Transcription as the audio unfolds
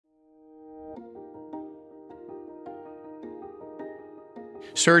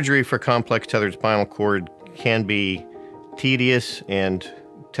Surgery for complex tethered spinal cord can be tedious and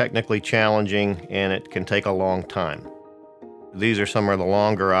technically challenging, and it can take a long time. These are some of the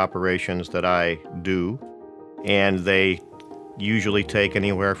longer operations that I do, and they usually take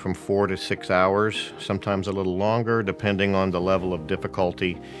anywhere from 4 to 6 hours, sometimes a little longer, depending on the level of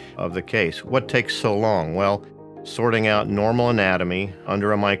difficulty of the case. What takes so long? Well, sorting out normal anatomy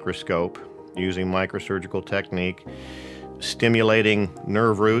under a microscope using microsurgical technique, stimulating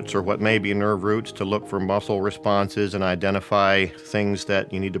nerve roots or what may be nerve roots to look for muscle responses and identify things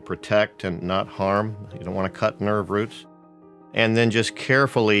that you need to protect and not harm. You don't want to cut nerve roots. And then just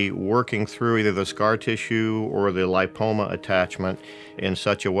carefully working through either the scar tissue or the lipoma attachment in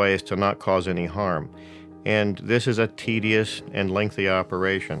such a way as to not cause any harm. And this is a tedious and lengthy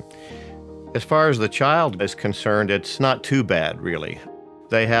operation. As far as the child is concerned, it's not too bad, really.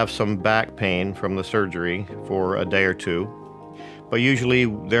 They have some back pain from the surgery for a day or two, but usually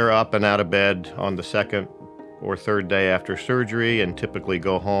they're up and out of bed on the second or third day after surgery and typically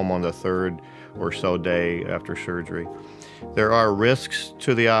go home on the third or so day after surgery. There are risks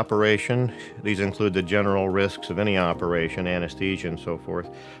to the operation. These include the general risks of any operation, anesthesia and so forth,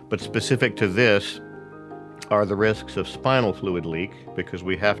 but specific to this are the risks of spinal fluid leak, because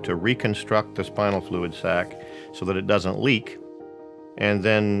we have to reconstruct the spinal fluid sac so that it doesn't leak, and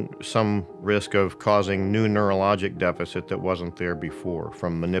then some risk of causing new neurologic deficit that wasn't there before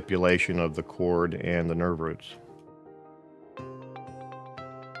from manipulation of the cord and the nerve roots.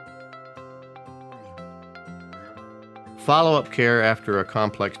 Follow-up care after a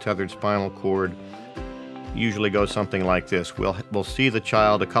complex tethered spinal cord usually goes something like this. We'll see the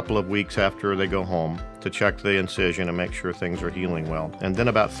child a couple of weeks after they go home to check the incision and make sure things are healing well. And then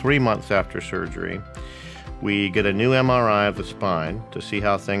about 3 months after surgery, we get a new MRI of the spine to see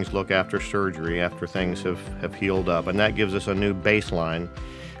how things look after surgery, after things have healed up. And that gives us a new baseline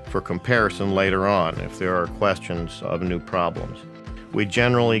for comparison later on if there are questions of new problems. We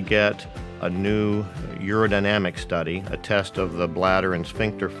generally get a new urodynamic study, a test of the bladder and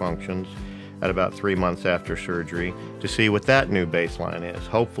sphincter functions at about 3 months after surgery to see what that new baseline is.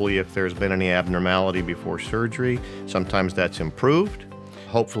 Hopefully, if there's been any abnormality before surgery, sometimes that's improved.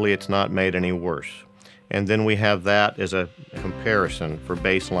 Hopefully, it's not made any worse. And then we have that as a comparison for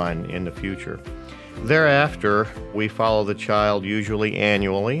baseline in the future. Thereafter, we follow the child usually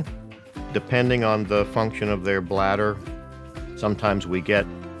annually, depending on the function of their bladder. Sometimes we get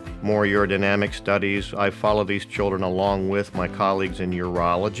more urodynamic studies. I follow these children along with my colleagues in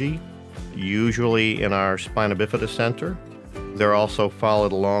urology, usually in our spina bifida center. They're also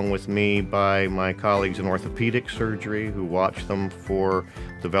followed along with me by my colleagues in orthopedic surgery who watch them for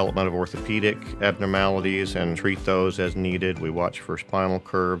development of orthopedic abnormalities and treat those as needed. We watch for spinal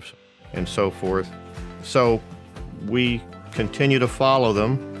curves and so forth. So we continue to follow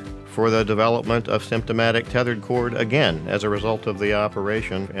them for the development of symptomatic tethered cord again as a result of the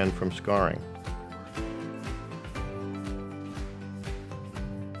operation and from scarring.